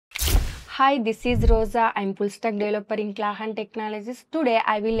Hi, this is Rosa. I'm full stack developer in Clahan Technologies. Today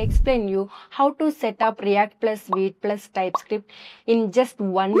I will explain you how to set up React plus Vite plus TypeScript in just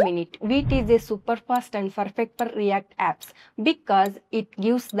 1 minute. Vite is a super fast and perfect for React apps because it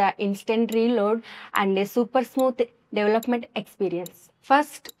gives the instant reload and a super smooth development experience.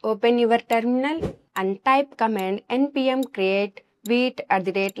 First, open your terminal and type command npm create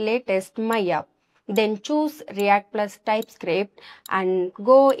vite@latest myapp. Then choose React plus TypeScript and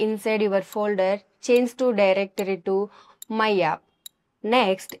go inside your folder, change to directory to myapp.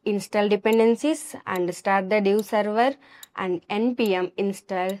 Next, install dependencies and start the dev server and npm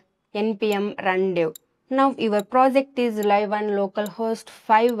install npm run dev. Now your project is live on localhost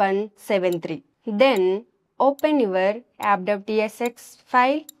 5173. Then open your app.tsx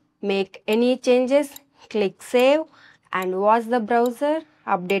file, make any changes, click save and watch the browser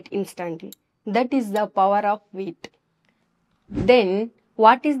update instantly. That is the power of Vite. Then,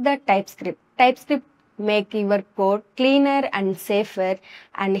 what is the TypeScript? TypeScript make your code cleaner and safer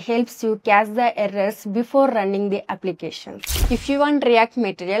and helps you catch the errors before running the application. If you want React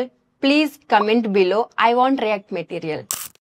material, please comment below. I want React material.